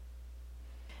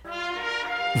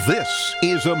This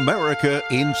is America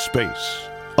in Space,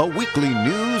 a weekly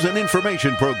news and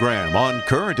information program on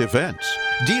current events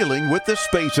dealing with the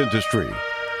space industry.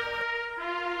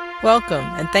 Welcome,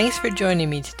 and thanks for joining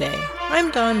me today.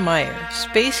 I'm Dawn Meyer,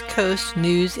 Space Coast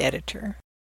News Editor.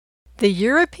 The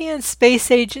European Space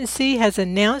Agency has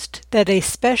announced that a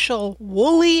special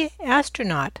woolly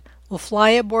astronaut will fly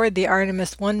aboard the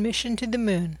Artemis 1 mission to the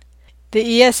Moon.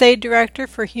 The ESA Director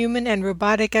for Human and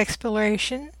Robotic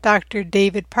Exploration, Dr.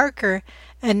 David Parker,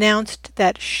 announced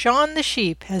that Shaun the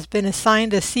Sheep has been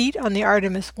assigned a seat on the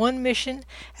Artemis 1 mission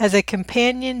as a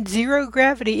companion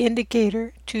zero-gravity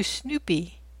indicator to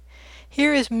Snoopy.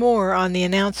 Here is more on the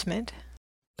announcement.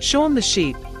 Shaun the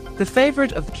Sheep, the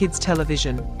favorite of kids'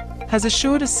 television, has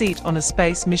assured a seat on a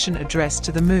space mission addressed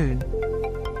to the Moon.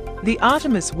 The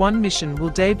Artemis 1 mission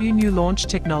will debut new launch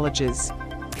technologies,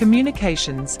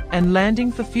 communications, and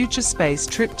landing for future space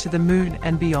trip to the Moon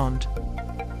and beyond.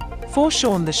 For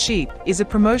Shaun the Sheep is a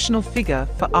promotional figure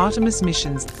for Artemis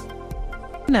missions.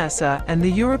 NASA and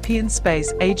the European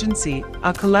Space Agency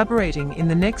are collaborating in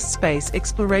the next space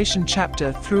exploration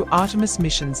chapter through Artemis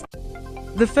missions.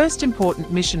 The first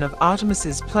important mission of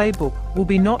Artemis's playbook will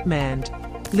be not manned,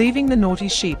 leaving the naughty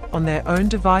sheep on their own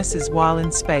devices while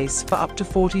in space for up to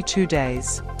 42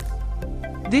 days.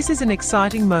 This is an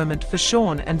exciting moment for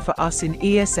Shaun and for us in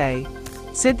ESA,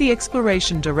 said the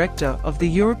Exploration Director of the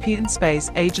European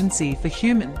Space Agency for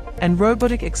Human and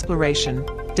Robotic Exploration,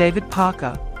 David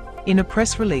Parker, in a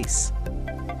press release.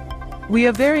 We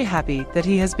are very happy that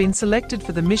he has been selected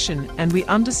for the mission, and we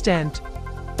understand,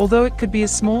 although it could be a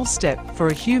small step for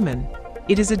a human,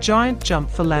 it is a giant jump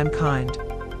for mankind.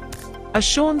 A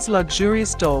Shaun's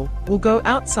luxurious doll will go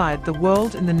outside the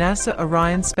world in the NASA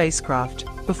Orion spacecraft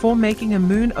before making a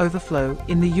moon overflow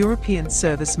in the European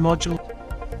Service Module.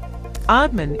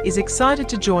 Aardman is excited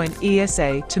to join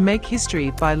ESA to make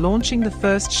history by launching the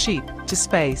first sheep to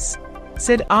space,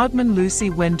 said Aardman Lucy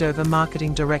Wendover,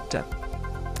 Marketing Director.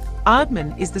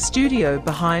 Aardman is the studio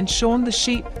behind Shaun the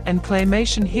Sheep and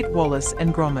claymation hit Wallace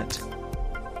and Gromit.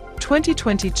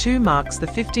 2022 marks the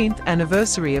 15th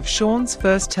anniversary of Shaun's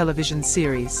first television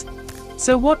series.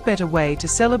 So what better way to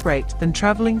celebrate than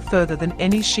traveling further than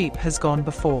any sheep has gone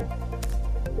before?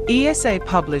 ESA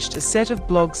published a set of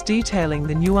blogs detailing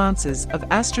the nuances of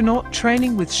astronaut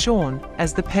training with Shaun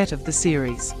as the pet of the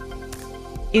series.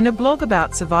 In a blog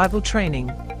about survival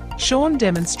training, Shaun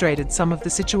demonstrated some of the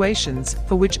situations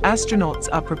for which astronauts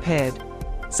are prepared,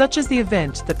 such as the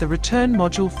event that the return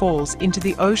module falls into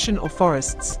the ocean or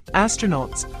forests.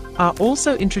 Astronauts are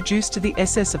also introduced to the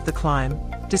essence of the climb,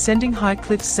 descending high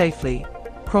cliffs safely,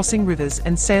 crossing rivers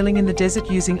and sailing in the desert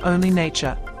using only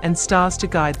nature and stars to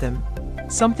guide them,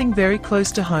 something very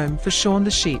close to home for Shaun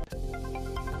the Sheep.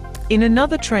 In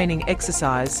another training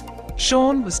exercise,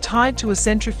 Shaun was tied to a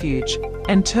centrifuge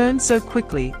and turned so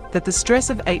quickly that the stress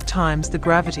of 8 times the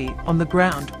gravity on the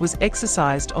ground was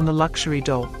exercised on the luxury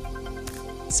doll.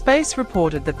 Space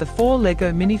reported that the 4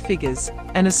 Lego minifigures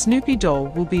and a Snoopy doll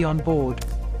will be on board.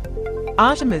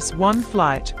 Artemis 1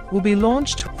 flight will be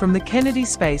launched from the Kennedy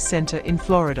Space Center in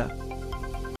Florida.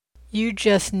 You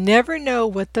just never know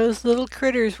what those little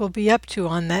critters will be up to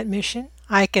on that mission.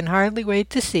 I can hardly wait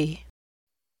to see.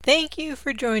 Thank you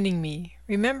for joining me.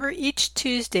 Remember each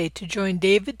Tuesday to join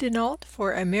David Denault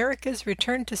for America's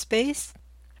Return to Space,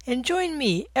 and join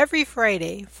me every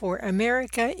Friday for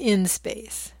America in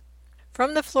Space.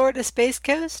 From the Florida Space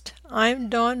Coast, I'm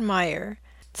Dawn Meyer,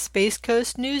 Space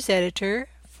Coast News Editor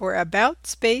for About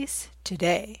Space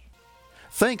Today.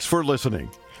 Thanks for listening.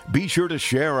 Be sure to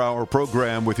share our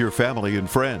program with your family and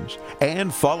friends,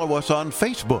 and follow us on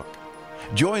Facebook.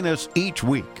 Join us each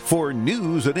week for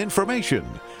news and information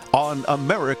on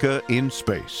America in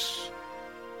Space.